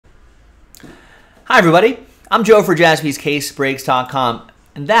Hi everybody, I'm Joe for JaspysCaseBreaks.com,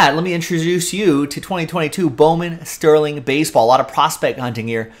 and let me introduce you to 2022 Bowman Sterling Baseball. A lot of prospect hunting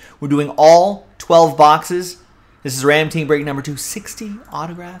here. We're doing all 12 boxes. This is Ram Team break number 260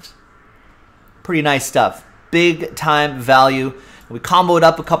 autographs. Pretty nice stuff. Big time value. We comboed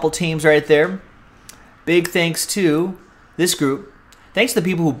up a couple teams right there. Big thanks to this group. Thanks to the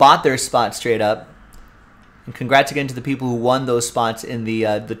people who bought their spots straight up. And congrats again to the people who won those spots in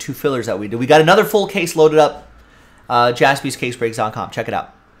the two fillers that we did. We got another full case loaded up. JaspysCaseBreaks.com. Check it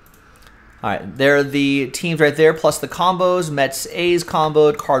out. All right, there are the teams right there, plus the combos. Mets A's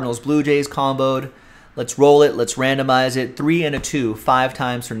comboed, Cardinals Blue Jays comboed. Let's roll it. Let's randomize it. 3 and a 2, 5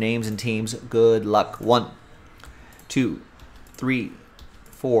 times for names and teams. Good luck. 1, 2, 3,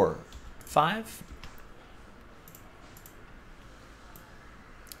 4, 5.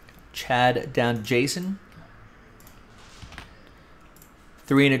 Chad down to Jason.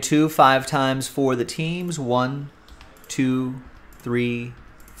 3 and a 2, 5 times for the teams. 1, 2, 3,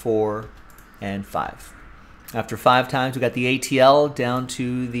 4, and 5. After 5 times, we got the ATL down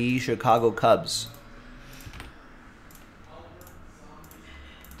to the Chicago Cubs.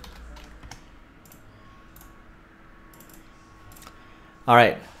 All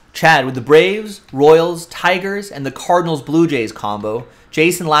right, Chad with the Braves, Royals, Tigers, and the Cardinals Blue Jays combo.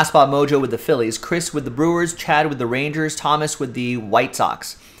 Jason, Last Spot Mojo with the Phillies. Chris with the Brewers. Chad with the Rangers. Thomas with the White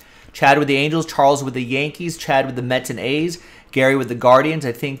Sox. Chad with the Angels. Charles with the Yankees. Chad with the Mets and A's. Gary with the Guardians.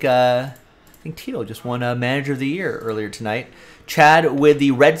 I think Tito just won Manager of the Year earlier tonight. Chad with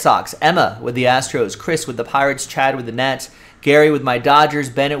the Red Sox. Emma with the Astros. Chris with the Pirates. Chad with the Nats. Gary with my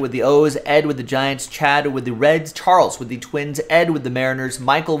Dodgers. Bennett with the O's. Ed with the Giants. Chad with the Reds. Charles with the Twins. Ed with the Mariners.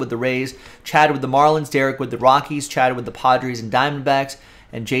 Michael with the Rays. Chad with the Marlins. Derek with the Rockies. Chad with the Padres and Diamondbacks.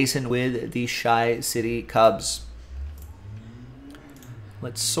 And Jason with the Chi City Cubs.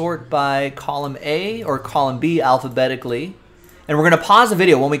 Let's sort by column A or column B alphabetically. And we're going to pause the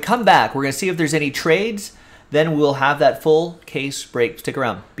video. When we come back, we're going to see if there's any trades. Then we'll have that full case break. Stick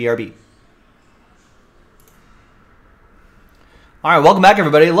around. BRB. All right, welcome back,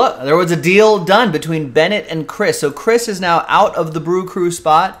 everybody. Look, there was a deal done between Bennett and Chris. So Chris is now out of the Brew Crew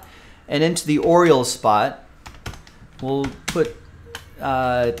spot and into the Orioles spot. We'll put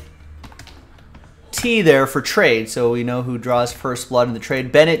T there for trade, so we know who draws first blood in the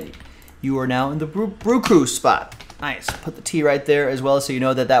trade. Bennett, you are now in the Brew Crew spot. Nice. Put the T right there as well, so you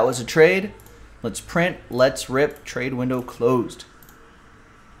know that that was a trade. Let's print. Let's rip. Trade window closed.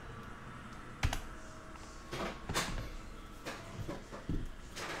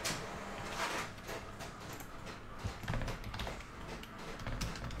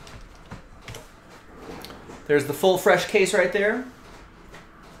 There's the full fresh case right there.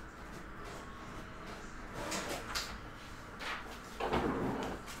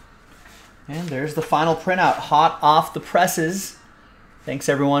 And there's the final printout, hot off the presses. Thanks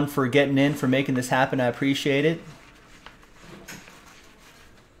everyone for getting in, for making this happen. I appreciate it.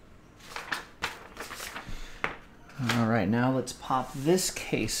 All right, now let's pop this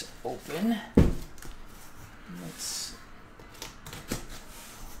case open. Let's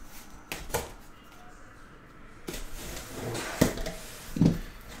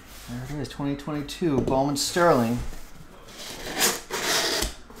There it is, 2022 Bowman Sterling.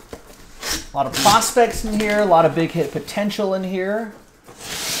 A lot of prospects in here, a lot of big hit potential in here.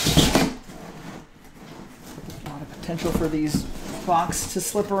 A lot of potential for these boxes to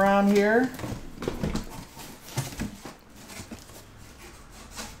slip around here.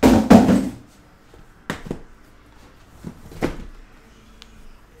 There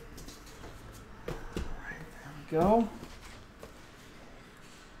we go.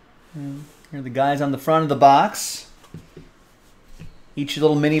 And here are the guys on the front of the box. Each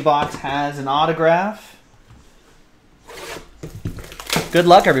little mini box has an autograph. Good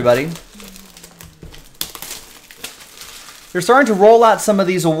luck, everybody. They're starting to roll out some of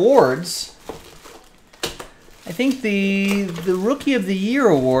these awards. I think the Rookie of the Year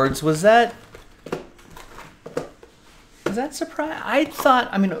awards, was that surprise? I thought,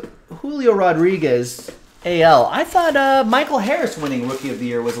 I mean, Julio Rodriguez, AL. I thought Michael Harris winning Rookie of the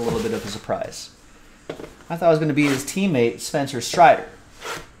Year was a little bit of a surprise. I thought it was going to be his teammate, Spencer Strider.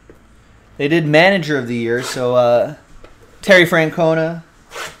 They did Manager of the Year, so Terry Francona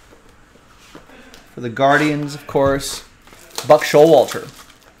for the Guardians, of course. Buck Showalter,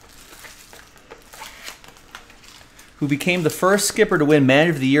 who became the first skipper to win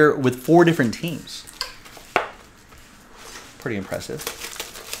Manager of the Year with 4 different teams. Pretty impressive.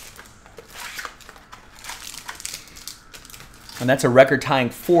 And that's a record-tying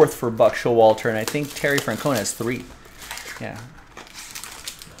 4th for Buck Showalter, and I think Terry Francona has 3. Yeah.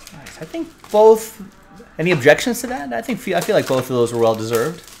 Nice. I think both. Any objections to that? I feel like both of those were well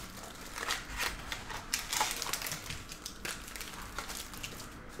deserved.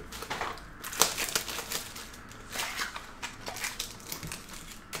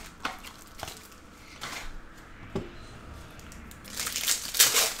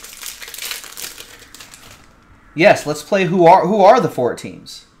 Yes, let's play who are the 4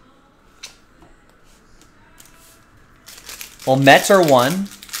 teams. Well, Mets are 1.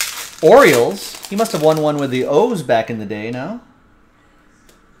 Orioles, he must have won one with the O's back in the day, no?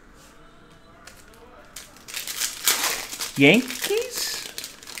 Yankees?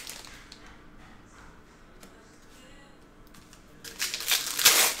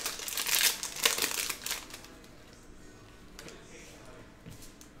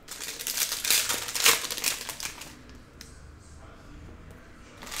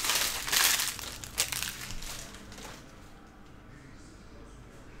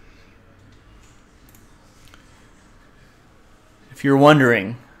 If you're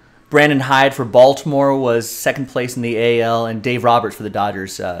wondering, Brandon Hyde for Baltimore was 2nd place in the AL, and Dave Roberts for the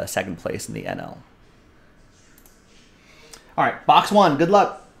Dodgers, 2nd place in the NL. All right, box 1. Good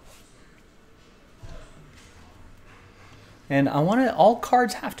luck. And I want to. All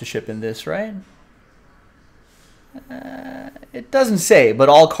cards have to ship in this, right? It doesn't say, but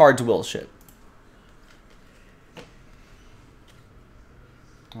all cards will ship.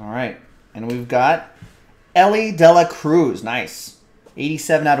 All right, and we've got Ellie De La Cruz. Nice.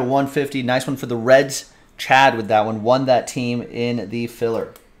 87 out of 150. Nice one for the Reds. Chad with that one. Won that team in the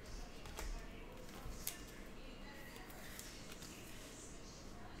filler.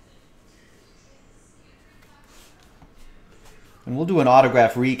 And we'll do an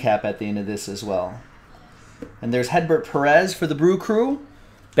autograph recap at the end of this as well. And there's Hedbert Perez for the Brew Crew.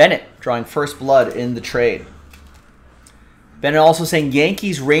 Bennett drawing first blood in the trade. Bennett also saying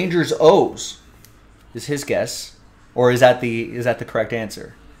Yankees, Rangers, O's is his guess, or is that the correct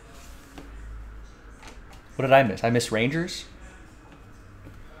answer? What did I miss? I missed Rangers.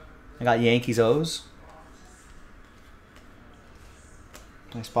 I got Yankees, O's.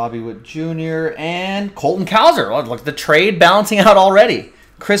 Nice Bobby Witt Jr. and Colton Cowser. Oh, look, the trade balancing out already.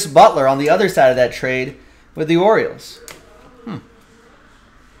 Chris Butler on the other side of that trade with the Orioles.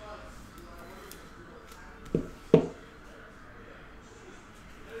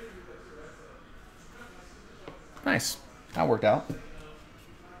 Nice. That worked out.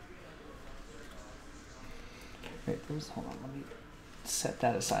 Wait, hold on. Let me set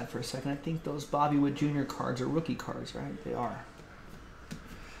that aside for a second. I think those Bobby Witt Jr. cards are rookie cards, right? They are.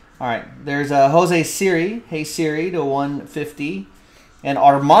 All right. There's Jose Siri. Hey Siri to 150. And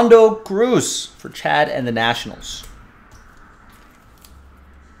Armando Cruz for Chad and the Nationals.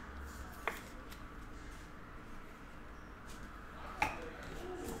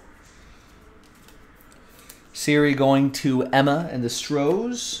 Siri going to Emma and the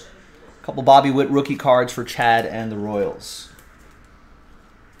Stros. A couple Bobby Witt rookie cards for Chad and the Royals.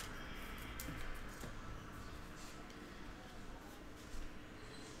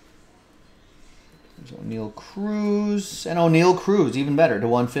 There's O'Neal Cruz. And O'Neal Cruz, even better, to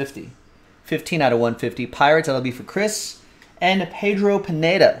 150. 15 out of 150. Pirates, that'll be for Chris. And Pedro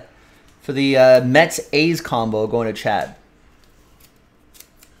Pineda for the Mets-A's combo going to Chad.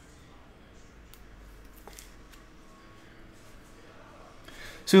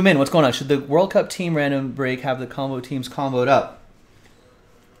 Zoom in. What's going on? Should the World Cup team random break have the combo teams comboed up?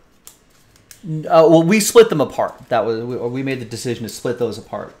 Well, we split them apart. That was we made the decision to split those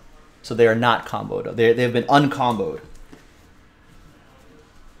apart, so they are not comboed up. They have been uncomboed.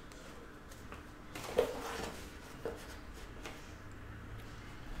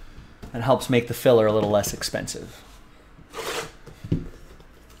 That helps make the filler a little less expensive.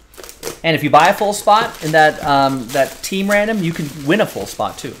 And if you buy a full spot in that that team random, you can win a full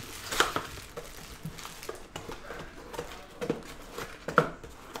spot too.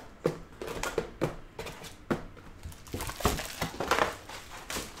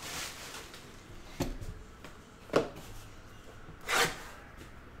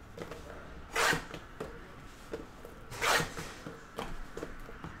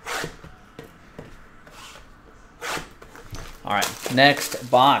 All right,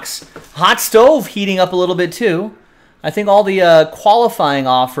 next box. Hot stove heating up a little bit too. I think all the qualifying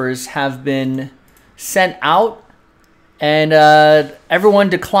offers have been sent out, and everyone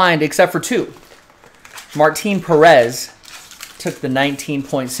declined except for 2. Martin Perez took the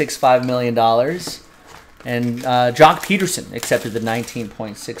 $19.65 million, and Jock Peterson accepted the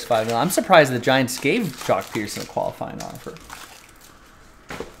 $19.65 million. I'm surprised the Giants gave Jock Peterson a qualifying offer.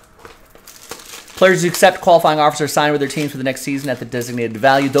 Players who accept qualifying offers are signed with their teams for the next season at the designated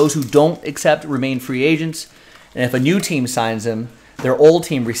value. Those who don't accept remain free agents. And if a new team signs them, their old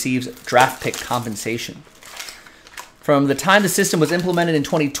team receives draft pick compensation. From the time the system was implemented in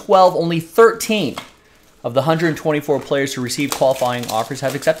 2012, only 13 of the 124 players who received qualifying offers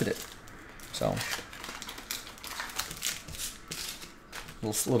have accepted it. So,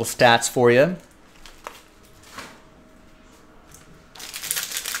 little stats for you.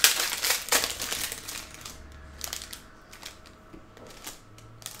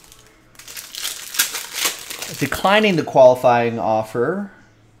 Declining the qualifying offer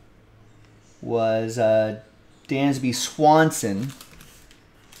was Dansby Swanson.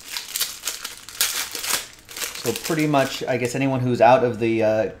 So pretty much, I guess, anyone who's out of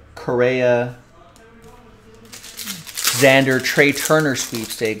the Correa, Xander, Trey Turner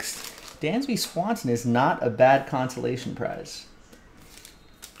sweepstakes, Dansby Swanson is not a bad consolation prize.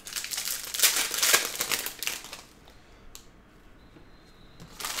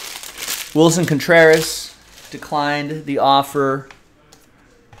 Wilson Contreras declined the offer.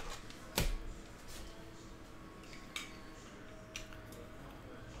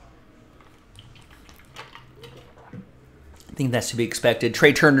 I think that's to be expected.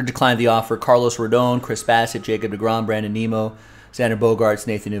 Trey Turner declined the offer. Carlos Rodon, Chris Bassett, Jacob deGrom, Brandon Nimmo, Xander Bogaerts,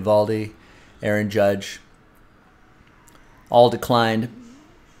 Nathan Eovaldi, Aaron Judge. All declined.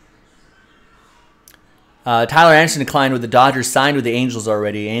 Tyler Anderson declined with the Dodgers, signed with the Angels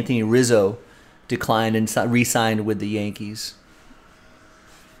already. Anthony Rizzo declined and re-signed with the Yankees.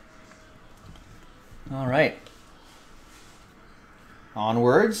 All right.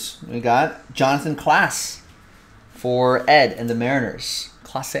 Onwards, we got Jonathan Class for Ed and the Mariners.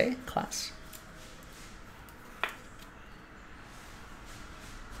 Class.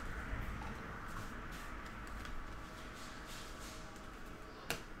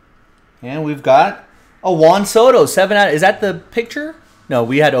 And we've got a Juan Soto, 7 out. Is that the picture? No,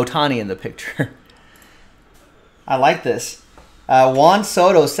 we had Ohtani in the picture. I like this. Juan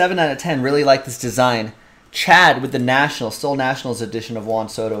Soto, 7 out of 10. Really like this design. Chad with the Nationals. Still Nationals edition of Juan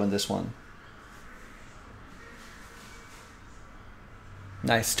Soto in this one.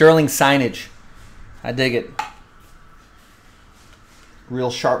 Nice. Sterling signage. I dig it.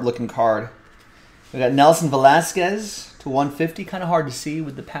 Real sharp looking card. We got Nelson Velasquez to 150. Kind of hard to see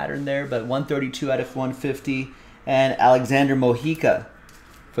with the pattern there, but 132 out of 150. And Alexander Mojica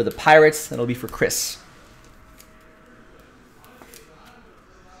for the Pirates. That'll be for Chris.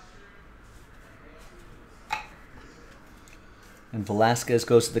 And Velasquez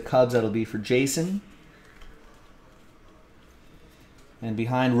goes to the Cubs. That'll be for Jason. And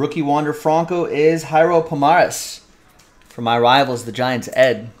behind rookie Wander Franco is Jairo Pomares for my rivals, the Giants,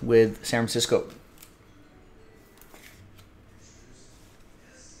 Ed, with San Francisco.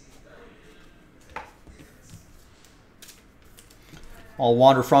 All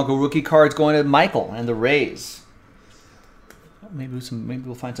Wander Franco rookie cards going to Michael and the Rays. Maybe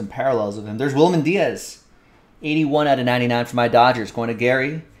we'll find some parallels of him. There's Wilman Diaz, 81 out of 99 for my Dodgers, going to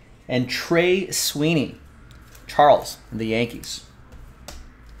Gary. And Trey Sweeney, Charles, and the Yankees.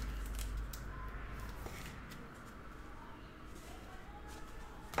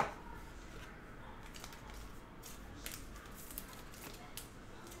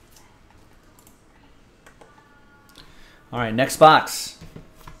 All right, next box.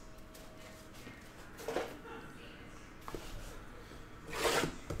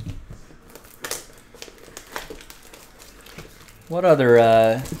 What other,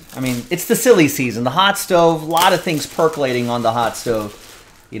 I mean, it's the silly season. The hot stove, a lot of things percolating on the hot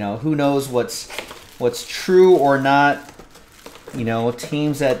stove. You know, who knows what's true or not. You know,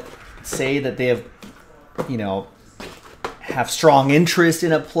 teams that say that they have, you know, have strong interest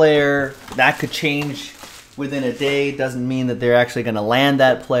in a player. That could change within a day. Doesn't mean that they're actually going to land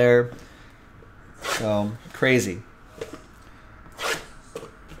that player. So, crazy.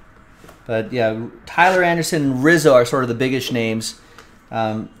 But yeah, Tyler Anderson and Rizzo are sort of the biggest names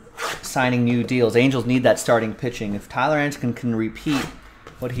signing new deals. Angels need that starting pitching. If Tyler Anderson can repeat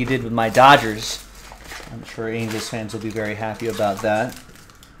what he did with my Dodgers, I'm sure Angels fans will be very happy about that.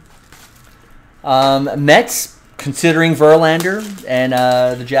 Mets, considering Verlander and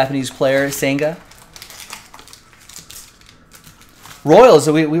the Japanese player Senga. Royals,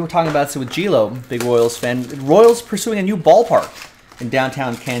 we were talking about this with Gilo, big Royals fan. Royals pursuing a new ballpark in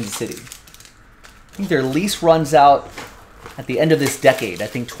downtown Kansas City. I think their lease runs out at the end of this decade. I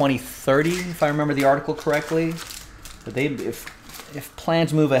think 2030, if I remember the article correctly. But if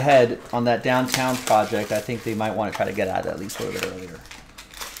plans move ahead on that downtown project, I think they might want to try to get out of that lease a little bit earlier.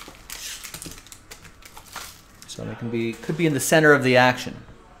 So they could be in the center of the action.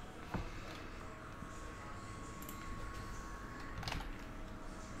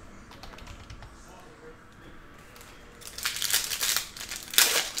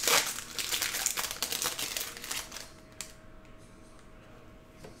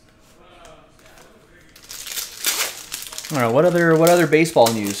 All right, what other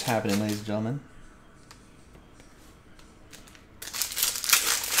baseball news happening, ladies and gentlemen?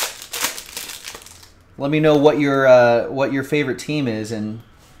 Let me know what your favorite team is and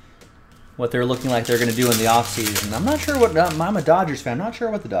what they're looking like they're going to do in the offseason. I'm not sure what I'm a Dodgers fan. I'm not sure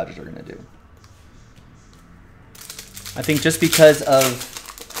what the Dodgers are going to do. I think just because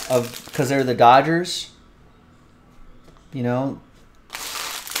because they're the Dodgers, you know,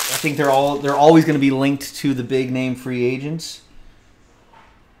 I think they're always going to be linked to the big name free agents.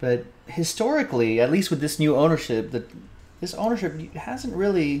 But historically, at least with this new ownership, this ownership hasn't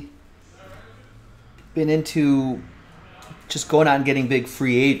really been into just going out and getting big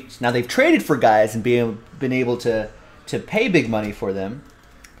free agents. Now they've traded for guys and been able to pay big money for them.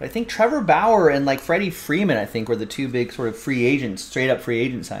 But I think Trevor Bauer and like Freddie Freeman, I think, were the two big sort of free agents, straight up free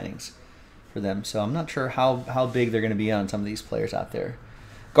agent signings for them. So I'm not sure how big they're going to be on some of these players out there.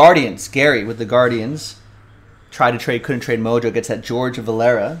 Guardians, Gary with the Guardians. Tried to trade, couldn't trade. Mojo gets that George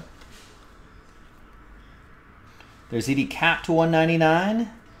Valera. There's Edie Cap to 199.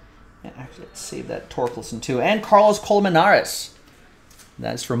 Actually, let's save that Torkelson too. And Carlos Colmenares.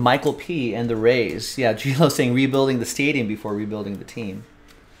 That's from Michael P. and the Rays. Yeah, Gilo saying rebuilding the stadium before rebuilding the team.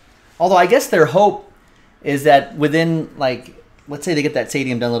 Although I guess their hope is that within, like, let's say they get that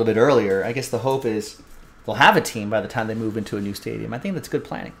stadium done a little bit earlier. I guess the hope is they'll have a team by the time they move into a new stadium. I think that's good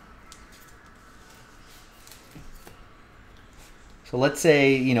planning. So let's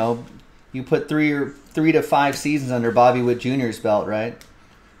say, you know, you put 3 to 5 seasons under Bobby Witt Jr.'s belt, right?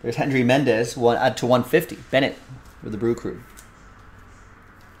 There's Hendry Mendez to 150. Bennett with the Brew Crew.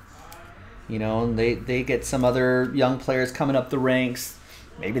 You know, they get some other young players coming up the ranks.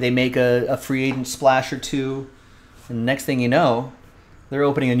 Maybe they make a free agent splash or two. And the next thing you know, they're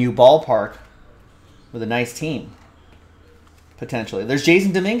opening a new ballpark with a nice team. Potentially. There's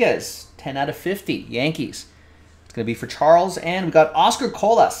Jason Dominguez. 10 out of 50. Yankees. It's going to be for Charles. And we got Oscar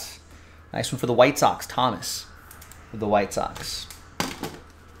Colas. Nice one for the White Sox. Thomas with the White Sox.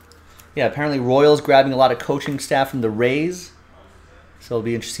 Yeah, apparently Royals grabbing a lot of coaching staff from the Rays. So it'll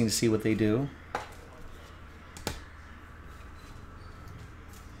be interesting to see what they do.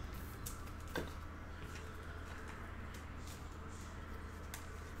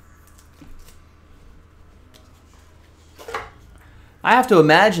 I have to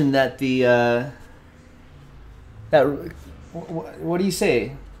imagine that what do you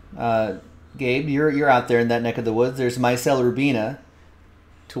say, Gabe? You're out there in that neck of the woods. There's Maisel Urbina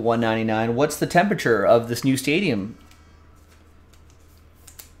to 199. What's the temperature of this new stadium?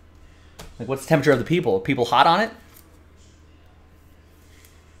 Like, what's the temperature of the people? Are people hot on it?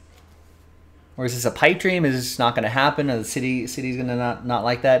 Or is this a pipe dream? Is this not going to happen? Are the city's going to not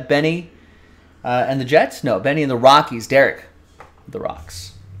like that? Benny and the Jets? No, Benny and the Rockies. Derek, the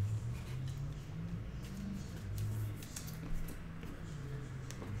Rocks.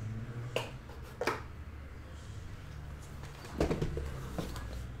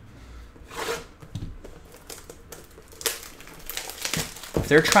 If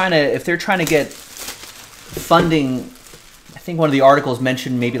they're trying to get funding, I think one of the articles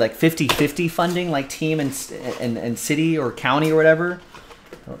mentioned maybe like 50-50 funding, like team and city or county or whatever.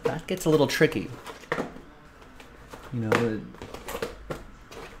 Well, that gets a little tricky. You know,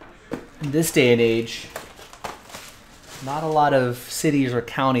 in this day and age, not a lot of cities or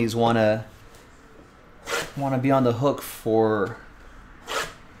counties want to be on the hook for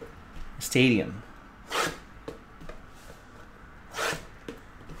a stadium.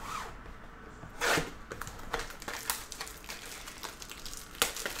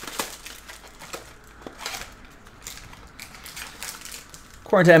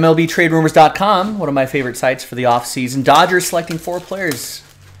 According to MLBTradeRumors.com, one of my favorite sites for the offseason, Dodgers selecting 4 players.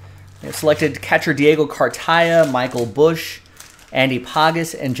 They've selected catcher Diego Cartaya, Michael Busch, Andy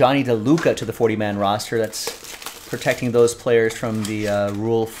Pagas, and Johnny DeLuca to the 40-man roster. That's protecting those players from the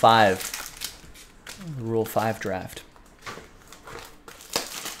Rule 5 draft.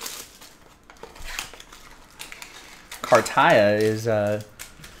 Cartaya is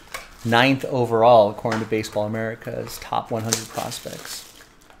 9th overall, according to Baseball America's top 100 prospects.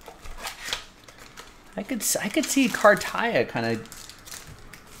 I could see Cartaya kind of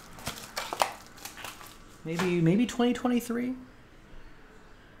maybe 2023.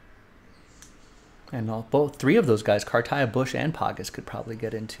 And both 3 of those guys, Cartaya, Busch, and Pagas, could probably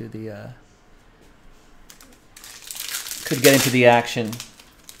get into the action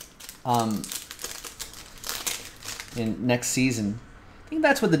in next season. I think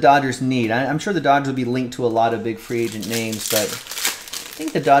that's what the Dodgers need. I'm sure the Dodgers will be linked to a lot of big free agent names, but I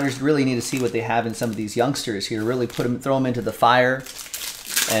think the Dodgers really need to see what they have in some of these youngsters here. Really throw them into the fire,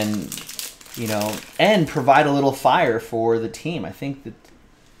 and you know, and provide a little fire for the team. I think that,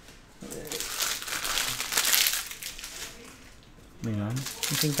 you know, I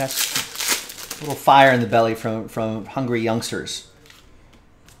think that's a little fire in the belly from hungry youngsters.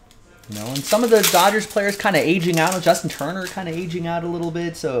 You know, and some of the Dodgers players kind of aging out. Justin Turner kind of aging out a little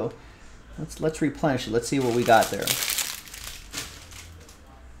bit. So let's replenish it. Let's see what we got there.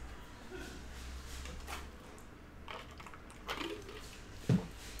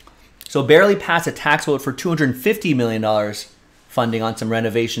 So barely passed a tax vote for $250 million funding on some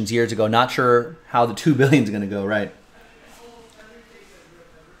renovations years ago. Not sure how the $2 billion is going to go, right?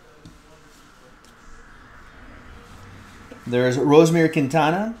 There's Rosemary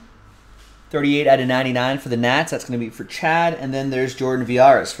Quintana, 38 out of 99 for the Nats. That's going to be for Chad. And then there's Jordan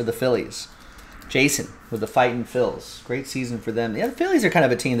Villarez for the Phillies. Jason with the Fightin' Phils. Great season for them. Yeah, the Phillies are kind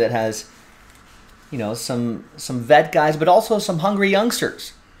of a team that has, you know, some vet guys, but also some hungry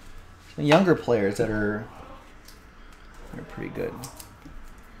youngsters. Some younger players that are pretty good.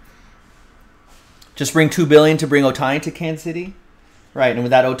 Just bring $2 billion to bring Ohtani to Kansas City. Right, and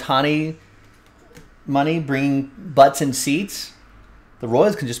with that Ohtani money, bringing butts and seats, the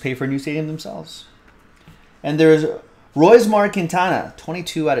Royals can just pay for a new stadium themselves. And there's Roismar Quintana,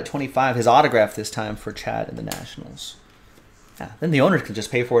 22 out of 25, his autograph this time for Chad and the Nationals. Yeah, then the owners can just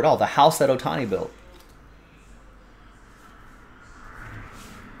pay for it all. The house that Ohtani built.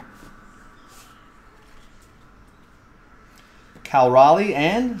 Cal Raleigh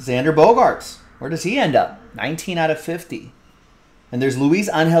and Xander Bogaerts. Where does he end up? 19 out of 50. And there's Luis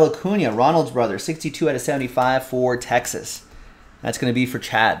Angel Acuna, Ronald's brother, 62 out of 75 for Texas. That's going to be for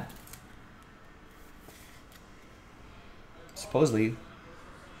Chad. Supposedly,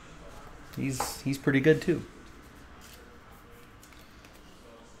 he's pretty good too.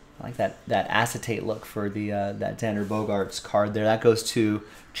 I like that acetate look for the that Xander Bogaerts card there. That goes to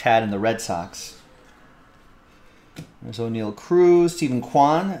Chad and the Red Sox. There's O'Neal Cruz, Stephen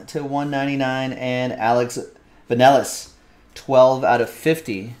Kwan to 199, and Alex Benelis, 12 out of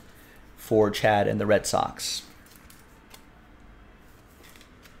 50 for Chad and the Red Sox.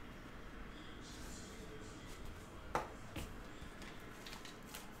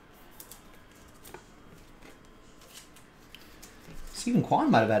 Stephen Kwan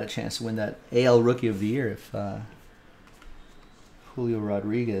might have had a chance to win that AL Rookie of the Year if Julio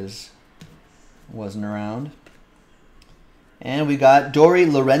Rodriguez wasn't around. And we got Dory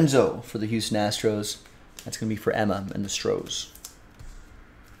Lorenzo for the Houston Astros. That's going to be for Emma and the Stros.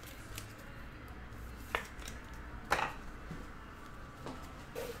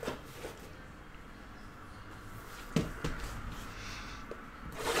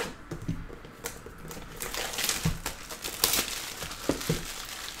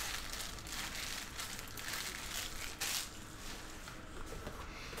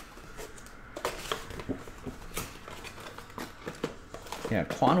 Yeah,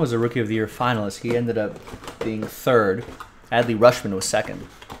 Kwan was a Rookie of the Year finalist. He ended up being third. Adley Rutschman was second.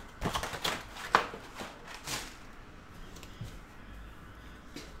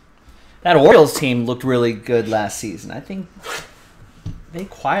 That Orioles team looked really good last season. I think they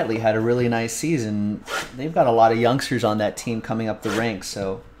quietly had a really nice season. They've got a lot of youngsters on that team coming up the ranks,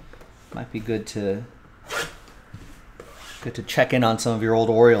 so it might be good to check in on some of your old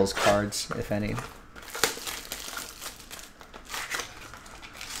Orioles cards, if any.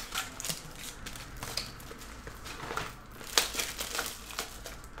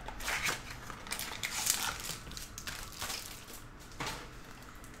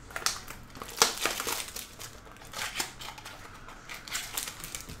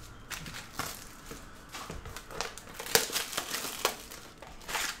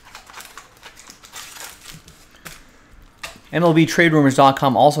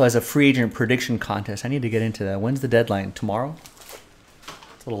 MLBTradeRumors.com also has a free agent prediction contest. I need to get into that. When's the deadline? Tomorrow?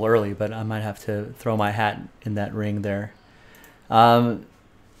 It's a little early, but I might have to throw my hat in that ring there. According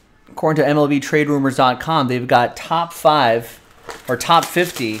to MLBTradeRumors.com, they've got top 5 or top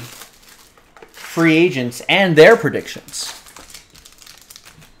 50 free agents and their predictions.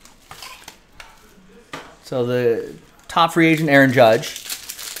 So the top free agent, Aaron Judge.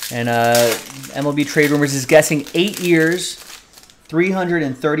 And MLB Trade Rumors is guessing 8 years,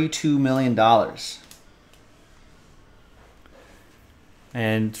 $332 million.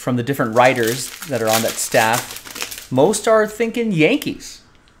 And from the different writers that are on that staff, most are thinking Yankees.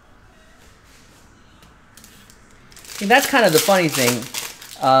 And that's kind of the funny thing,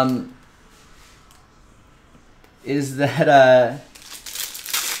 is that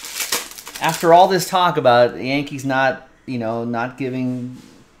after all this talk about the Yankees not giving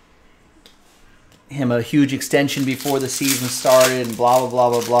him a huge extension before the season started and blah, blah, blah,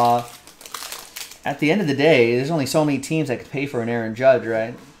 blah, blah. At the end of the day, there's only so many teams that could pay for an Aaron Judge,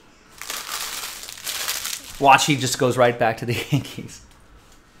 right? Watch, he just goes right back to the Yankees.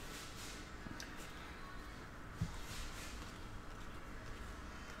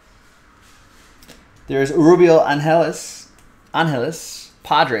 There's Rubio Angeles,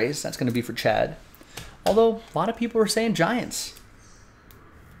 Padres. That's going to be for Chad. Although, a lot of people are saying Giants.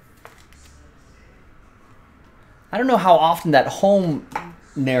 I don't know how often that home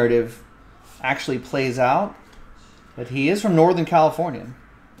narrative actually plays out, but he is from Northern California.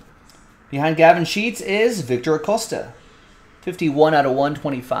 Behind Gavin Sheets is Victor Acosta, 51 out of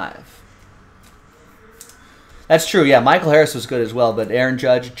 125. That's true, yeah. Michael Harris was good as well, but Aaron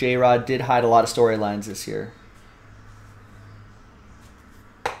Judge, J-Rod did hide a lot of storylines this year.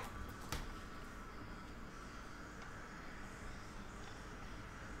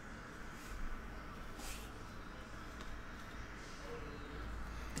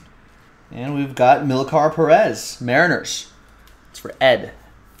 And we've got Milkar Perez, Mariners. It's for Ed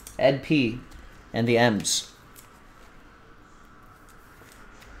P, and the M's.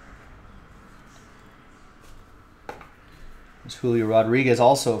 There's Julio Rodriguez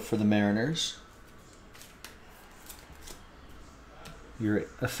also for the Mariners. Your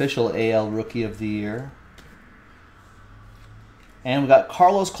official AL Rookie of the Year. And we got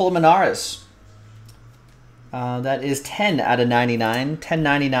Carlos Colmenares. That is 10 out of 99.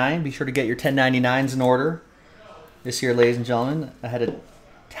 10.99. Be sure to get your 10.99s in order this year, ladies and gentlemen, ahead of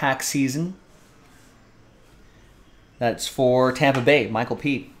tax season. That's for Tampa Bay, Michael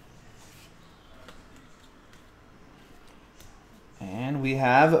Pete. And we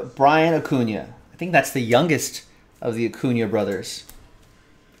have Brian Acuna. I think that's the youngest of the Acuna brothers.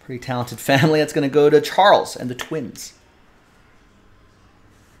 Pretty talented family. That's going to go to Charles and the Twins.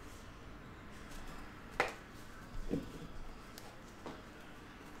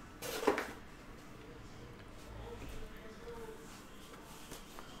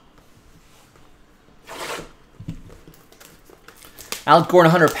 Alex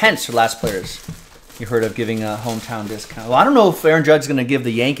Gordon, Hunter Pence are last players you heard of giving a hometown discount. Well, I don't know if Aaron Judge is going to give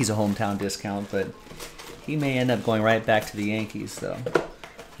the Yankees a hometown discount, but he may end up going right back to the Yankees, though.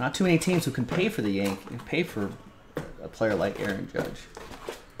 Not too many teams who can pay for a player like Aaron Judge.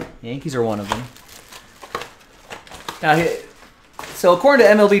 The Yankees are one of them. Now, so according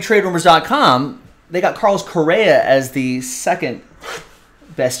to MLBTradeRumors.com, they got Carlos Correa as the second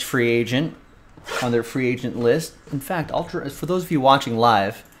best free agent on their free agent list. In fact, for those of you watching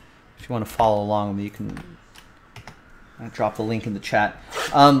live, if you want to follow along with me, you can drop the link in the chat.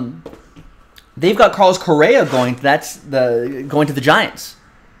 They've got Carlos Correa going to the Giants.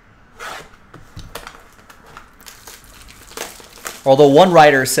 Although one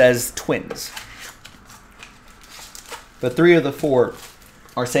writer says Twins. But 3 of the 4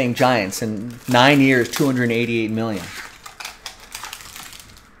 are saying Giants, and 9 years, $288 million.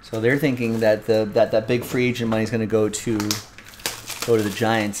 So they're thinking that that big free agent money is going to go to the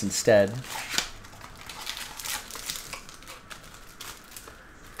Giants instead.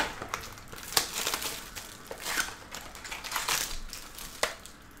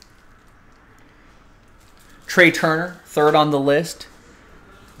 Trey Turner, third on the list.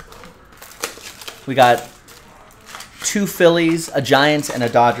 We got 2 Phillies, a Giants, and a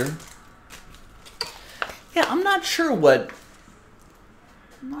Dodger. Yeah, I'm not sure what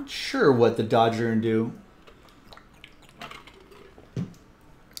the Dodger can do.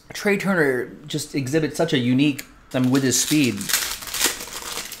 Trey Turner just exhibits such a unique, with his speed,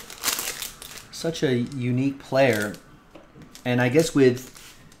 such a unique player. And I guess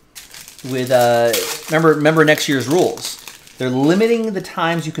remember next year's rules. They're limiting the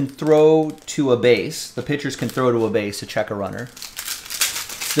times you can throw to a base. The pitchers can throw to a base to check a runner.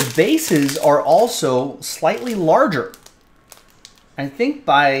 The bases are also slightly larger. I think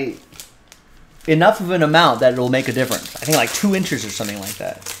by enough of an amount that it'll make a difference. I think like 2 inches or something like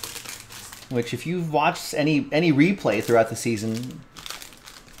that. Which, if you've watched any replay throughout the season,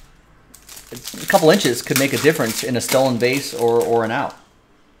 a couple inches could make a difference in a stolen base or an out.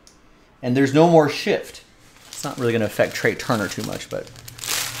 And there's no more shift. It's not really going to affect Trey Turner too much, but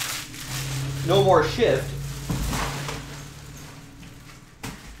no more shift.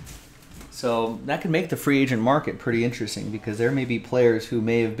 So that could make the free agent market pretty interesting, because there may be players who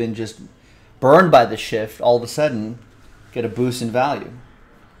may have been just burned by the shift, all of a sudden get a boost in value.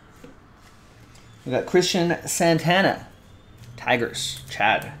 We got Christian Santana, Tigers,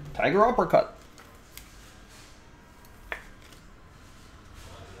 Chad, Tiger uppercut.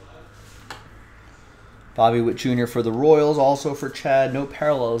 Bobby Witt Jr. for the Royals, also for Chad. No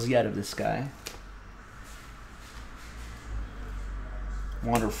parallels yet of this guy.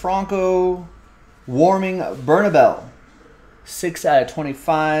 Wander Franco, Warming Bernabel. 6 out of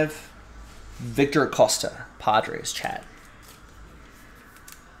 25. Victor Acosta, Padres, Chad.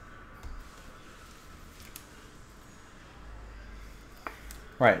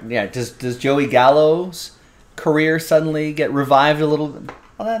 Right, yeah. Does Joey Gallo's career suddenly get revived a little bit?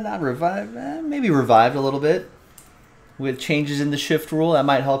 Well, not revived, maybe revived a little bit. With changes in the shift rule, that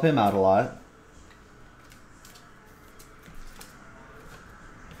might help him out a lot.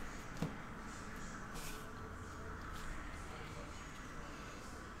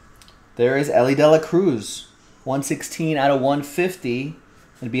 There is Ellie De La Cruz, 116 out of 150.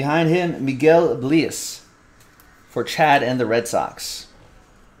 And behind him, Miguel Blias for Chad and the Red Sox.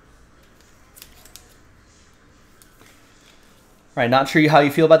 All right, not sure how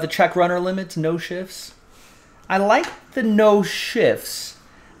you feel about the check runner limits, no shifts. I like the no shifts.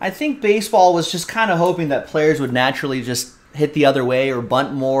 I think baseball was just kind of hoping that players would naturally just hit the other way or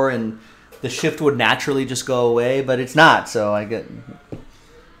bunt more and the shift would naturally just go away, but it's not. So I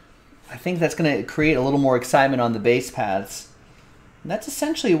think that's going to create a little more excitement on the base paths. And that's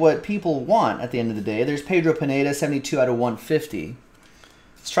essentially what people want at the end of the day. There's Pedro Pineda, 72 out of 150.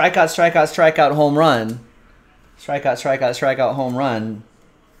 Strikeout, strikeout, strikeout, home run. Strikeout, strikeout, strikeout, home run.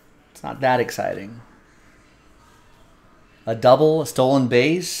 It's not that exciting. A double, a stolen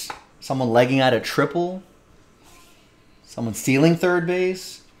base, someone legging out a triple, someone stealing third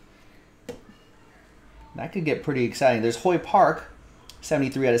base. That could get pretty exciting. There's Hoy Park,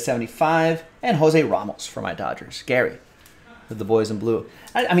 73 out of 75, and Jose Ramos for my Dodgers. Gary with the boys in blue.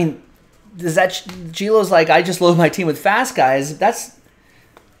 I mean, does that Gilo's like, I just load my team with fast guys?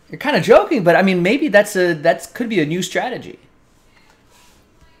 You're kind of joking, but I mean, maybe that could be a new strategy.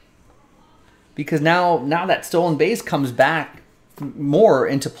 Because now that stolen base comes back more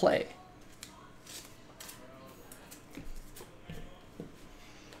into play.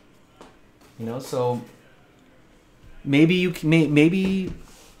 You know, so maybe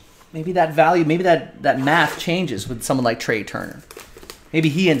that value, maybe that math changes with someone like Trey Turner. Maybe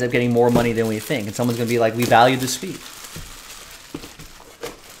he ends up getting more money than we think, and someone's going to be like, we value the speed.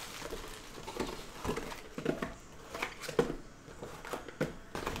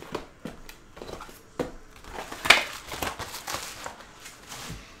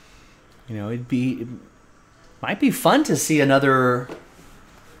 You know, it might be fun to see another.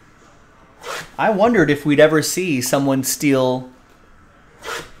 I wondered if we'd ever see someone steal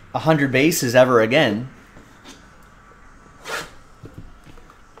 100 bases ever again.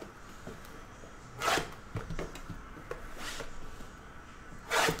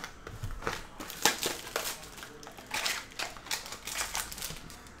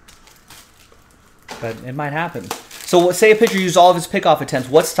 But it might happen. So say a pitcher used all of his pickoff attempts.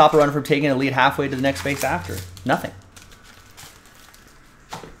 What's to stop a runner from taking a lead halfway to the next base after? Nothing.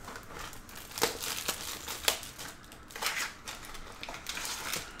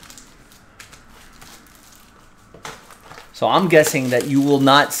 So I'm guessing that you will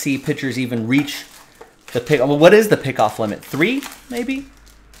not see pitchers even reach the pick. Well, what is the pickoff limit? 3, maybe?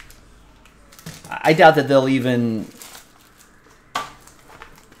 I doubt that they'll even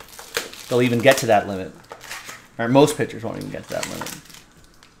get to that limit. Or most pitchers won't even get to that limit.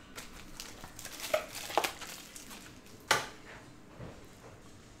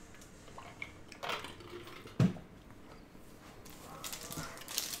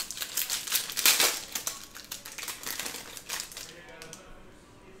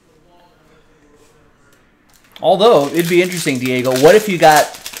 Although, it'd be interesting, Diego, what if you got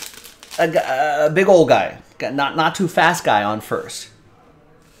a big old guy, not too fast guy on first?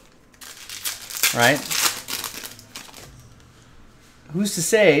 Right? Who's to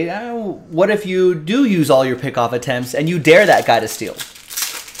say, what if you do use all your pickoff attempts and you dare that guy to steal?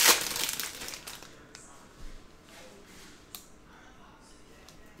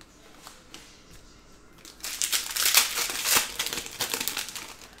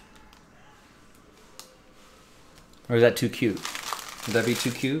 Or is that too cute? Would that be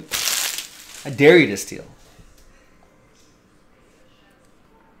too cute? I dare you to steal.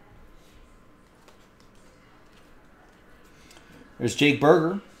 There's Jake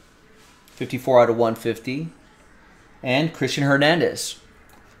Berger, 54 out of 150. And Christian Hernandez.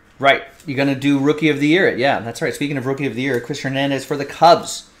 Right, you're going to do Rookie of the Year. Yeah, that's right. Speaking of Rookie of the Year, Christian Hernandez for the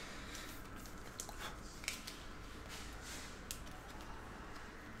Cubs.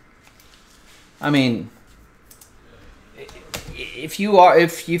 I mean, if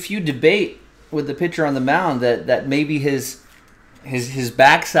you debate with the pitcher on the mound that maybe his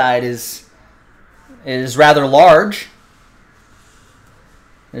backside is rather large.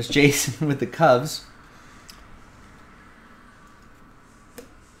 There's Jason with the Cubs.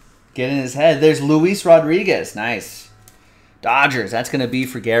 Get in his head. There's Luis Rodriguez. Nice. Dodgers. That's going to be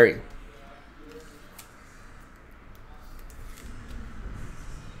for Gary.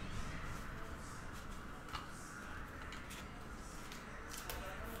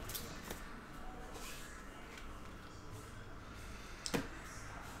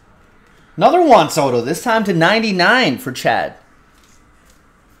 Another Juan Soto, this time to 99 for Chad.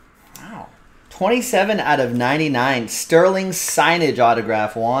 Wow. 27 out of 99. Sterling signage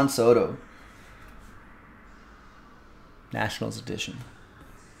autograph, Juan Soto. Nationals edition.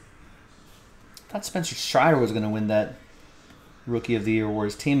 I thought Spencer Strider was going to win that Rookie of the Year award.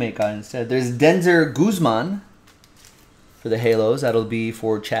 His teammate got it instead. There's Denzer Guzman for the Halos. That'll be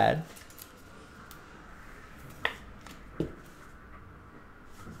for Chad.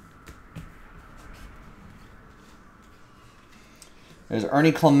 There's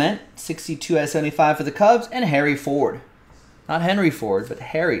Ernie Clement, 62 out of 75 for the Cubs, and Harry Ford. Not Henry Ford, but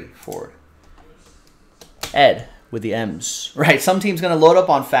Harry Ford. Ed with the M's. Right, some team's going to load up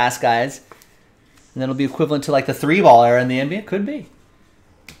on fast guys, and then it'll be equivalent to like the 3-ball era in the NBA. Could be.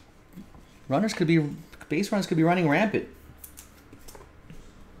 Base runners could be running rampant.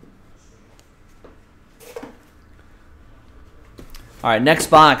 All right, next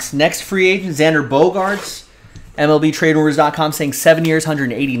box. Next free agent, Xander Bogaerts. MLBTradeRumors.com saying 7 years,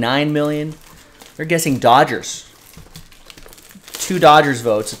 $189 million. They're guessing Dodgers. 2 Dodgers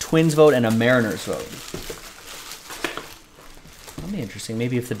votes, a Twins vote, and a Mariners vote. That'll be interesting.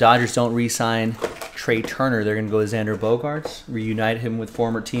 Maybe if the Dodgers don't re-sign Trey Turner, they're going to go with Xander Bogaerts, reunite him with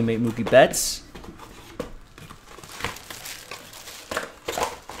former teammate Mookie Betts.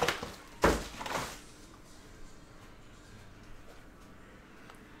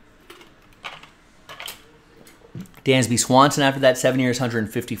 Dansby Swanson after that, 7 years,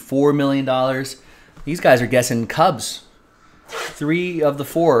 $154 million. These guys are guessing Cubs. 3 of the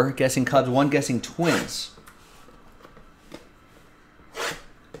 4 guessing Cubs, 1 guessing Twins.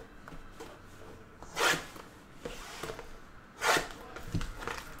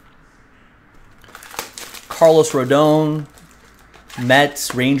 Carlos Rodon,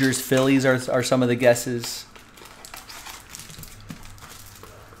 Mets, Rangers, Phillies are some of the guesses.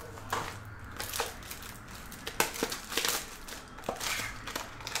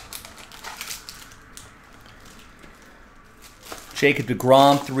 Jacob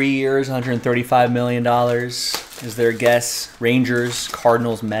deGrom, 3 years, $135 million is their guess. Rangers,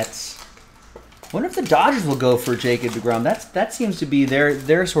 Cardinals, Mets. I wonder if the Dodgers will go for Jacob deGrom. That seems to be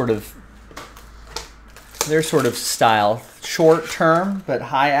their sort of style. Short term, but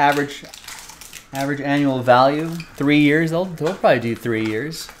high average annual value. 3 years. They'll probably do 3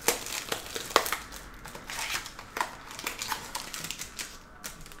 years.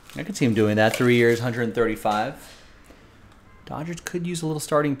 I could see him doing that. 3 years, 135. Dodgers could use a little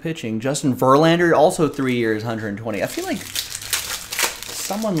starting pitching. Justin Verlander, also 3 years, 120. I feel like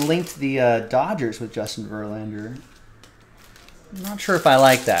someone linked the Dodgers with Justin Verlander. I'm not sure if I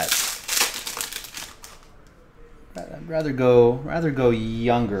like that. I'd rather go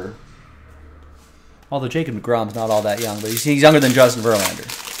younger. Although Jacob deGrom's not all that young, but he's younger than Justin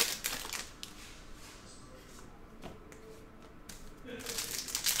Verlander.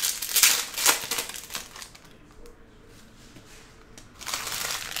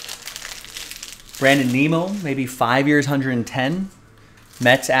 Brandon Nemo, maybe 5 years, 110.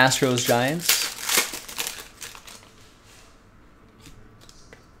 Mets, Astros, Giants.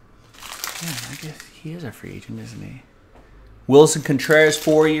 Yeah, I guess he is a free agent, isn't he? Wilson Contreras,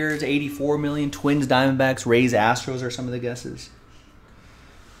 4 years, $84 million. Twins, Diamondbacks, Rays, Astros are some of the guesses.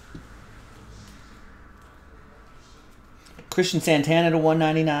 Christian Santana to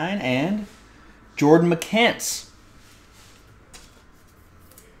 199 and Jordan McCants.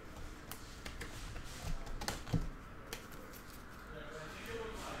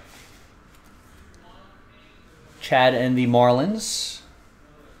 Chad and the Marlins.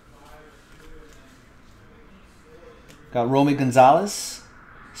 Got Romy Gonzalez,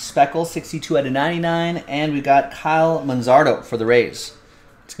 Speckle, 62 out of 99, and we got Kyle Manzardo for the Rays.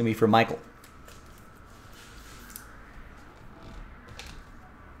 It's going to be for Michael.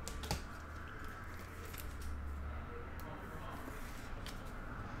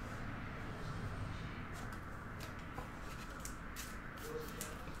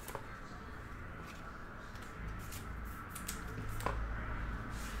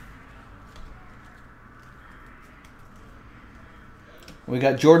 We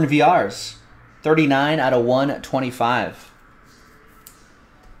got Jordan Villar's, 39 out of 125.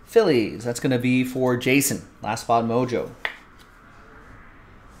 Phillies, that's going to be for Jason, Last Spot Mojo.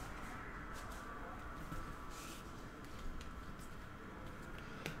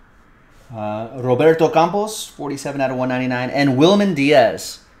 Roberto Campos, 47 out of 199. And Wilman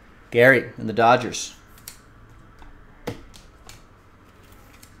Diaz, Gary and the Dodgers.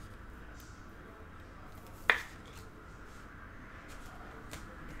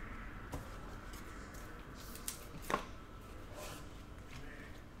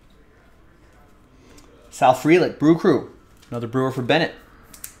 Sal Frelick, Brew Crew. Another Brewer for Bennett.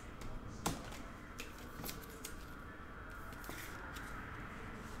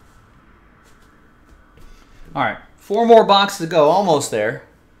 All right, 4 more boxes to go. Almost there.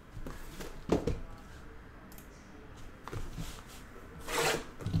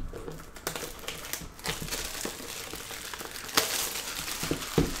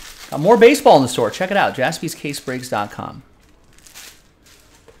 Got more baseball in the store. Check it out, jaspyscasebreaks.com.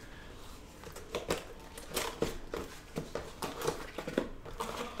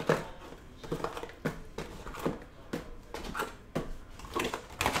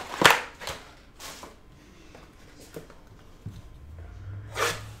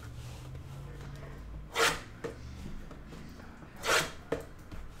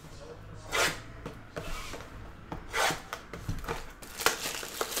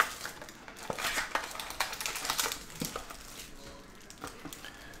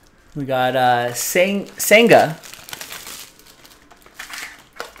 We got Senga.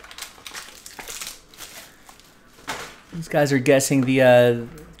 These guys are guessing the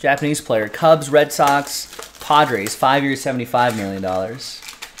Japanese player. Cubs, Red Sox, Padres. 5 years, $75 million.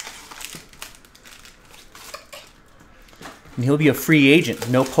 And he'll be a free agent.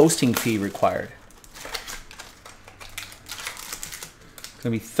 No posting fee required. It's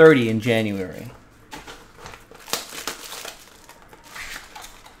going to be 30 in January.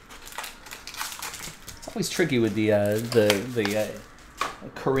 Always tricky with the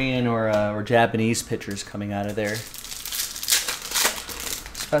Korean or Japanese pitchers coming out of there,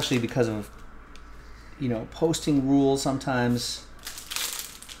 especially because of posting rules. Sometimes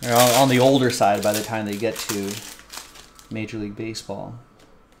they're on the older side by the time they get to Major League Baseball.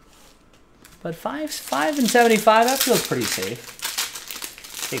 But 5 and 75, that feels pretty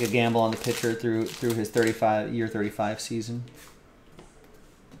safe. Take a gamble on the pitcher through his 35 season.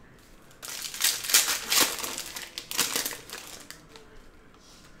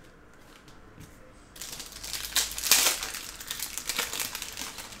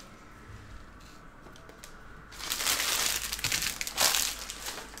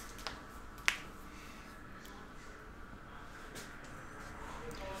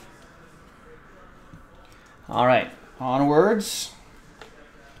 All right, onwards.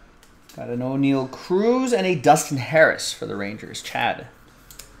 Got an O'Neal Cruz and a Dustin Harris for the Rangers. Chad.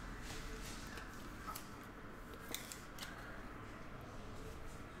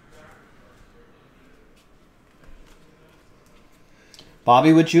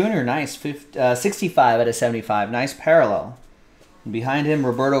 Bobby Witt Jr., nice. 65 out of 75. Nice parallel. And behind him,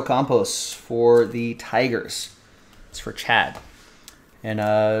 Roberto Campos for the Tigers. It's for Chad. And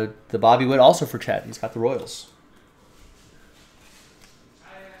the Bobby Witt also for Chad. He's got the Royals.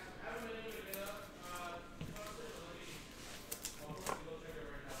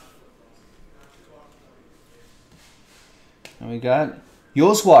 And we got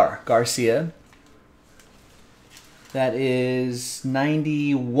Yoswar Garcia. That is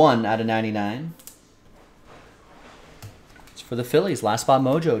 91 out of 99. It's for the Phillies. Last Spot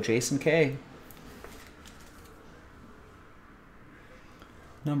Mojo, Jason K.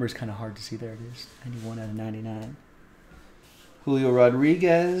 Number's kind of hard to see. There it is. 91 out of 99. Julio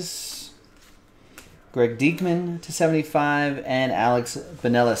Rodriguez. Greg Diekman to 75. And Alex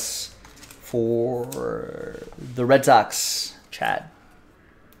Benelis for the Red Sox. Chad.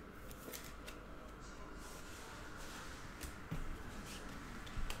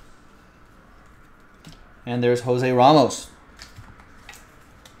 And there's Jose Ramos.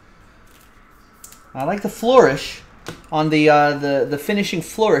 I like the flourish on the finishing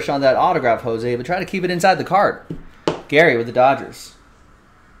flourish on that autograph, Jose, but try to keep it inside the card. Gary with the Dodgers.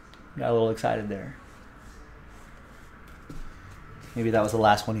 Got a little excited there. Maybe that was the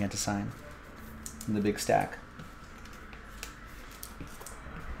last one he had to sign in the big stack.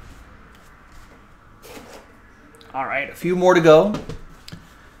 All right, a few more to go.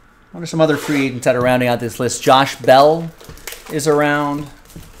 What are some other free agents that are rounding out this list? Josh Bell is around.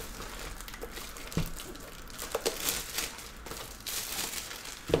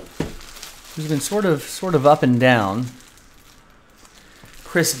 He's been sort of up and down.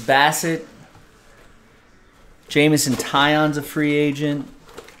 Chris Bassett. Jamison Tyon's a free agent.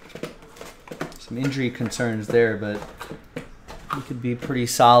 Some injury concerns there, but he could be pretty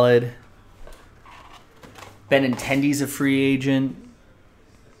solid. Benintendi's a free agent.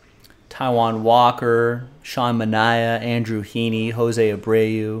 Taiwan Walker, Sean Manaea, Andrew Heaney, Jose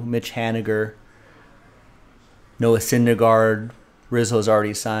Abreu, Mitch Haniger, Noah Syndergaard, Rizzo's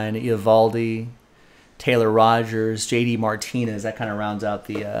already signed, Eovaldi, Taylor Rogers, JD Martinez. That kind of rounds out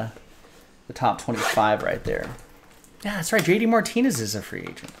the top 25 right there. Yeah, that's right. JD Martinez is a free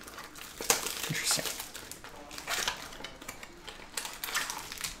agent. Interesting.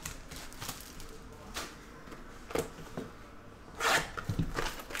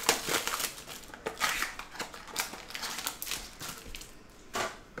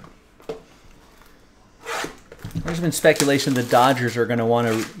 There's been speculation the Dodgers are going to want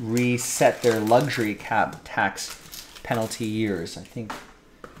to reset their luxury cap tax penalty years. I think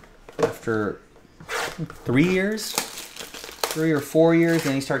after 3 years, 3 or 4 years,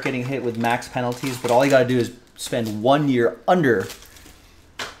 then you start getting hit with max penalties. But all you got to do is spend 1 year under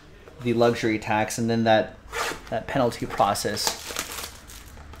the luxury tax, and then that penalty process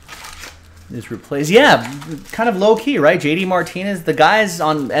is replaced. Yeah, kind of low key, right? JD Martinez. The guys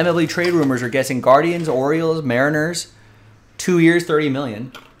on MLB trade rumors are guessing Guardians, Orioles, Mariners. 2 years, $30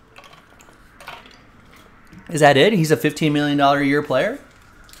 million. Is that it? He's a $15 million a year player?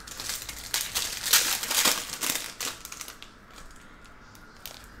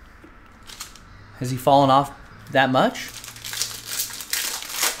 Has he fallen off that much?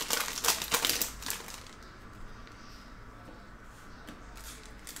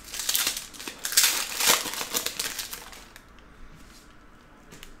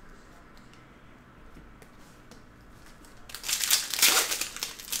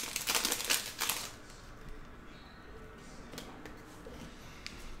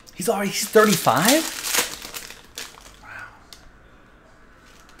 He's 35? Wow.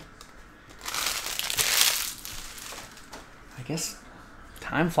 I guess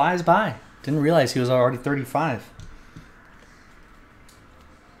time flies by. Didn't realize he was already 35.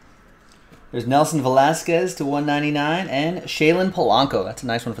 There's Nelson Velasquez to 199 and Shaylin Polanco. That's a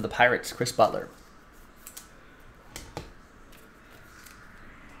nice one for the Pirates. Chris Butler.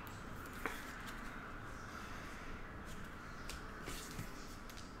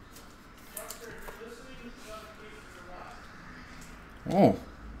 Oh,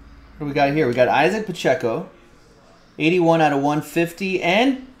 what do we got here? We got Isaac Pacheco, 81 out of 150,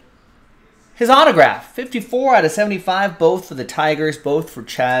 and his autograph, 54 out of 75, both for the Tigers, both for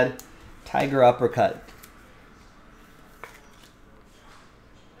Chad. Tiger uppercut.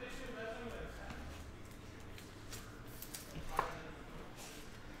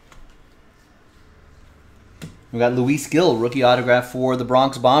 We got Luis Gil, rookie autograph for the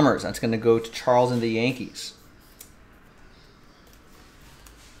Bronx Bombers. That's going to go to Charles and the Yankees.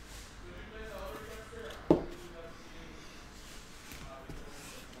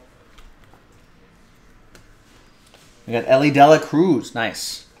 We got Ellie Dela Cruz.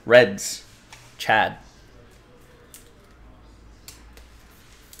 Nice. Reds. Chad.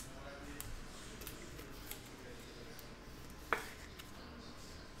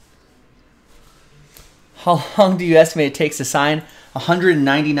 How long do you estimate it takes to sign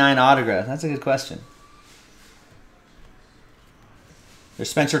 199 autographs? That's a good question. There's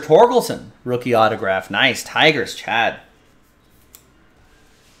Spencer Torkelson. Rookie autograph. Nice. Tigers. Chad.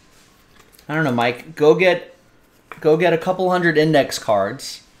 I don't know, Mike. Go get a couple hundred index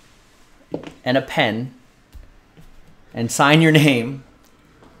cards and a pen and sign your name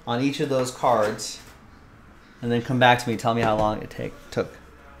on each of those cards and then come back to me. Tell me how long it took.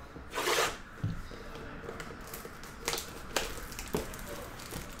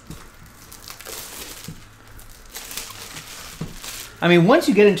 I mean, once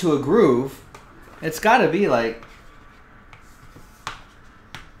you get into a groove, it's got to be like...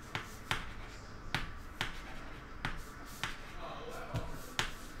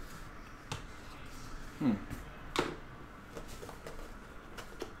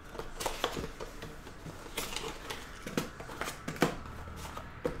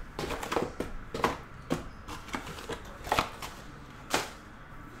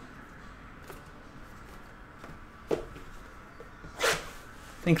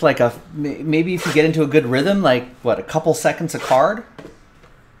 I think like maybe if you get into a good rhythm, like what, a couple seconds a card?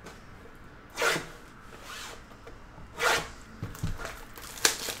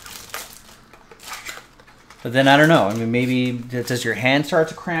 But then I don't know. I mean, maybe does your hand start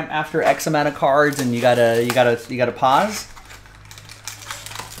to cramp after X amount of cards and you gotta pause?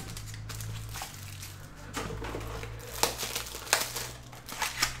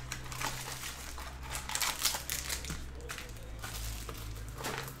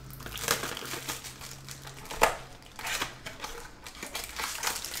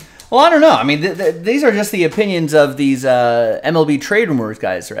 Well, I don't know. I mean, these are just the opinions of these MLB trade rumors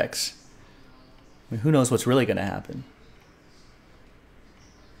guys, Rex. I mean, who knows what's really going to happen?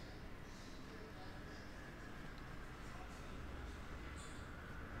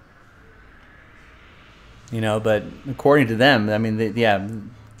 You know, but according to them, I mean, yeah,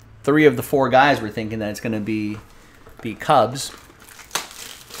 3 of the 4 guys were thinking that it's going to be Cubs.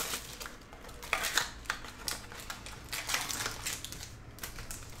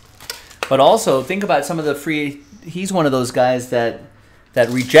 But also, think about some of the free... He's one of those guys that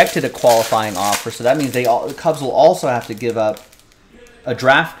rejected a qualifying offer, so that means the Cubs will also have to give up a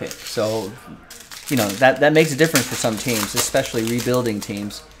draft pick. So, you know, that makes a difference for some teams, especially rebuilding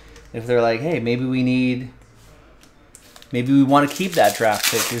teams. If they're like, hey, maybe we want to keep that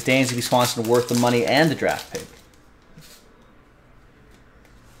draft pick because Dansby Swanson worth the money and the draft pick.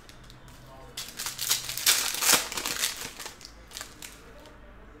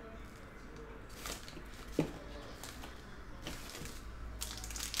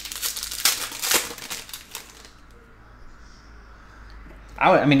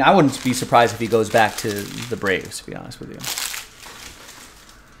 I mean, I wouldn't be surprised if he goes back to the Braves, to be honest with you.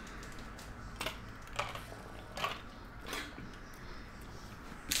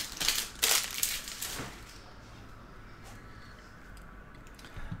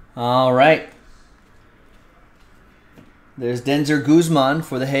 All right. There's Denzer Guzman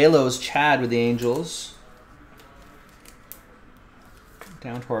for the Halos. Chad with the Angels.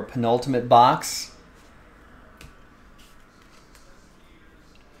 Down to our penultimate box.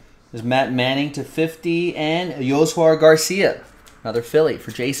 There's Matt Manning to 50 and Yoswar Garcia. Another Philly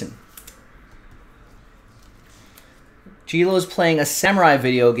for Jason. Gilo's playing a samurai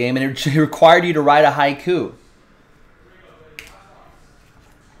video game and it required you to write a haiku.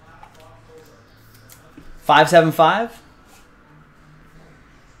 575.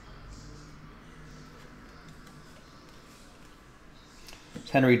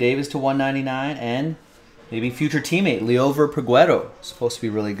 Henry Davis to 199 and maybe future teammate Leover Peguero. Supposed to be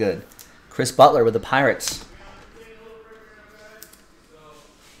really good. Chris Butler with the Pirates.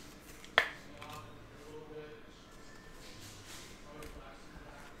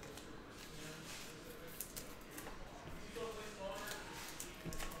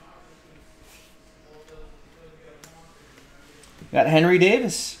 Got Henry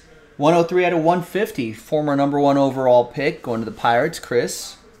Davis, 103 out of 150. Former #1 overall pick going to the Pirates.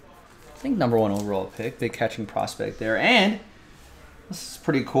 Chris, I think #1 overall pick. Big catching prospect there. And this is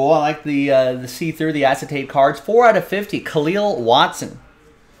pretty cool. I like the see-through, the acetate cards. 4 out of 50. Khalil Watson.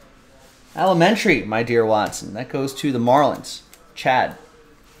 Elementary, my dear Watson. That goes to the Marlins. Chad.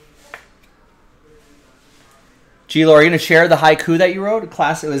 Gilo, are you going to share the haiku that you wrote? It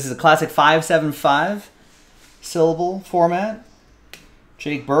was a classic 575 syllable format.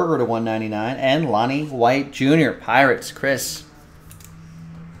 Jake Berger to 199 and Lonnie White Jr. Pirates. Chris.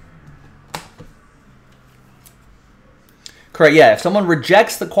 Correct. Yeah, if someone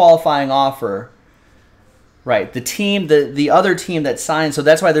rejects the qualifying offer, right, the other team that signs, so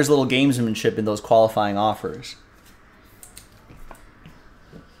that's why there's a little gamesmanship in those qualifying offers.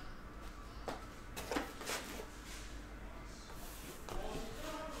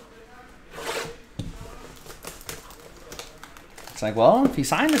 It's like, well, if you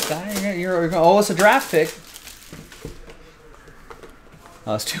sign this guy, you're going to owe us a draft pick.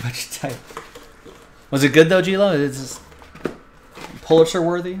 Oh, it's too much type. Was it good, though, Gilo? Is this Pulitzer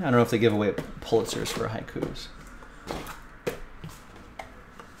worthy? I don't know if they give away Pulitzers for haikus.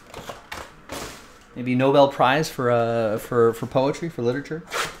 Maybe Nobel Prize for poetry, for literature.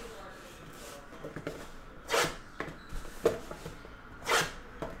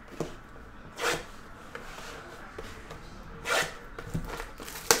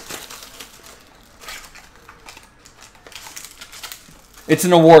 It's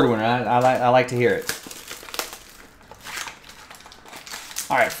an award winner. I like to hear it.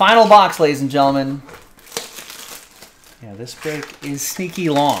 All right, final box, ladies and gentlemen. Yeah, this break is sneaky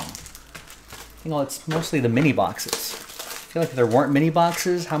long. You know, it's mostly the mini boxes. I feel like if there weren't mini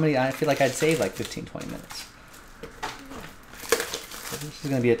boxes, I feel like I'd save like 15, 20 minutes. So this is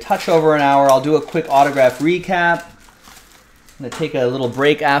going to be a touch over an hour. I'll do a quick autograph recap. I'm going to take a little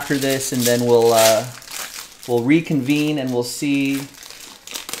break after this, and then we'll reconvene and we'll see.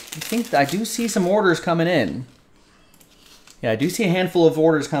 I think I do see some orders coming in. Yeah, I do see a handful of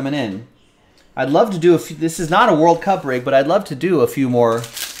orders coming in. I'd love to do a few. This is not a World Cup break, but I'd love to do a few more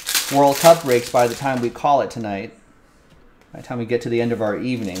World Cup breaks by the time we call it tonight. By the time we get to the end of our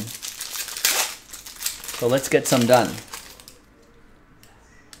evening. So let's get some done.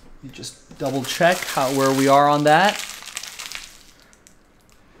 You just double check where we are on that.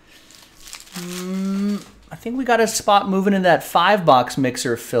 I think we got a spot moving in that 5-box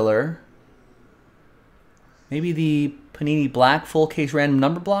mixer filler. Maybe the Panini Black full case random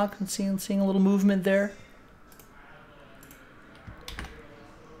number block. I'm seeing a little movement there.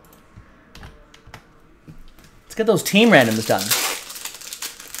 Let's get those team randoms done.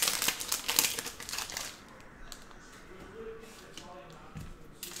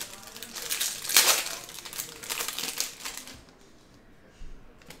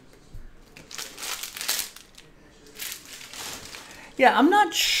 Yeah, I'm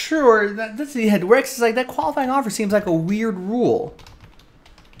not sure. That's the head. Rex is like, that qualifying offer seems like a weird rule.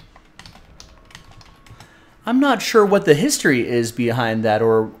 I'm not sure what the history is behind that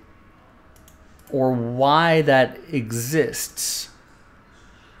or why that exists.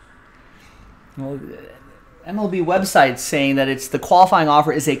 Well, MLB website saying that it's the qualifying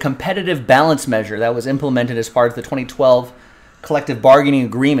offer is a competitive balance measure that was implemented as part of the 2012 collective bargaining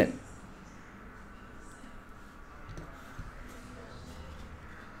agreement.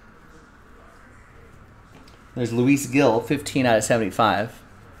 There's Luis Gil, 15 out of 75.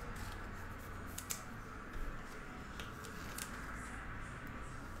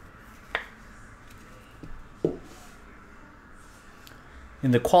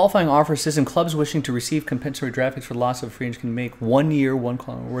 In the qualifying offer system, clubs wishing to receive compensatory draft picks for the loss of a free agent can make 1 year, one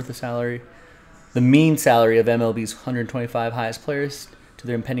worth of salary, the mean salary of MLB's 125 highest players to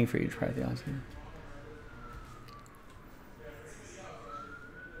their impending free agent prior to the onset.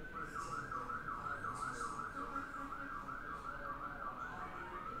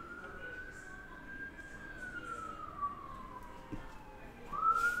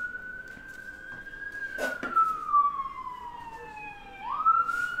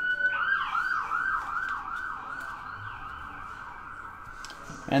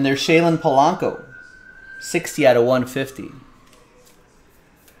 And there's Shaylin Polanco, 60 out of 150.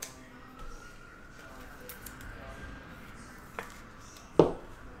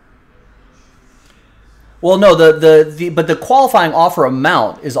 Well, no, but the qualifying offer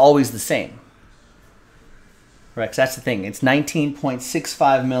amount is always the same. Rex, that's the thing. It's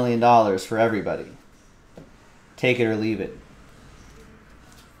 $19.65 million for everybody. Take it or leave it.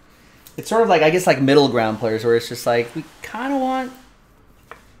 It's sort of like, I guess, like middle ground players where it's just like, we kind of want...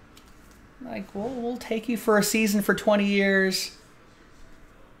 Like, we'll take you for a season for 20 years.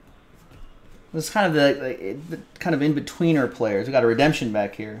 It's kind of the kind of in-betweener players. We got a redemption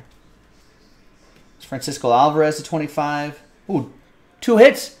back here. It's Francisco Alvarez at 25. Ooh, 2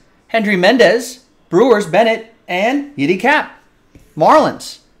 hits. Hendry Mendez, Brewers, Bennett, and Yiddy Cap.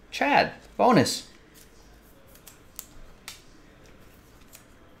 Marlins, Chad, bonus.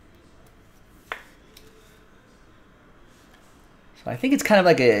 So I think it's kind of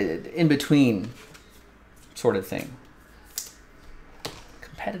like a in-between sort of thing.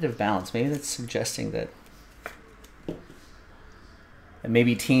 Competitive balance. Maybe that's suggesting that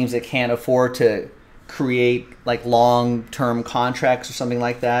maybe teams that can't afford to create like long-term contracts or something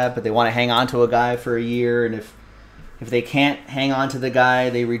like that, but they want to hang on to a guy for a year, and if they can't hang on to the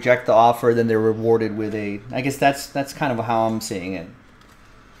guy, they reject the offer, then they're rewarded with a... I guess that's kind of how I'm seeing it.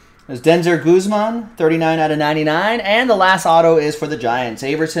 There's Denzer Guzman, 39 out of 99. And the last auto is for the Giants,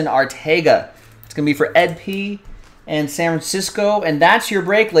 Averson Arteaga. It's going to be for Ed P. and San Francisco. And that's your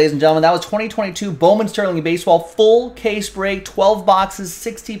break, ladies and gentlemen. That was 2022 Bowman Sterling Baseball full case break, 12 boxes,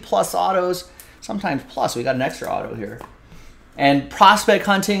 60-plus autos, sometimes plus. We got an extra auto here. And prospect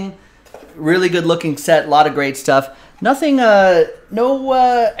hunting, really good-looking set, a lot of great stuff. Nothing,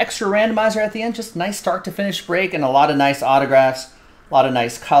 no extra randomizer at the end, just nice start to finish break and a lot of nice autographs. A lot of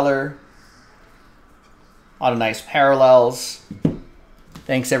nice color. A lot of nice parallels.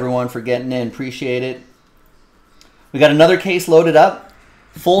 Thanks, everyone, for getting in. Appreciate it. We got another case loaded up.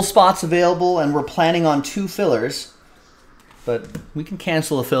 Full spots available, and we're planning on 2 fillers. But we can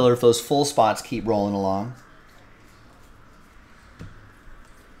cancel a filler if those full spots keep rolling along.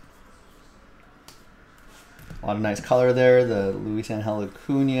 A lot of nice color there. The Luis Angel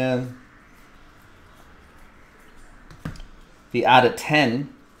Acuna. The out of 10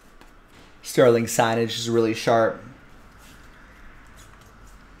 Sterling signage is really sharp.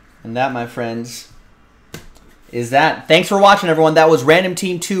 And that, my friends, is that. Thanks for watching, everyone. That was Random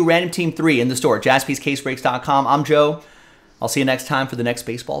Team 2, Random Team 3 in the store. JaspysCaseBreaks.com. I'm Joe. I'll see you next time for the next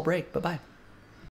baseball break. Bye-bye.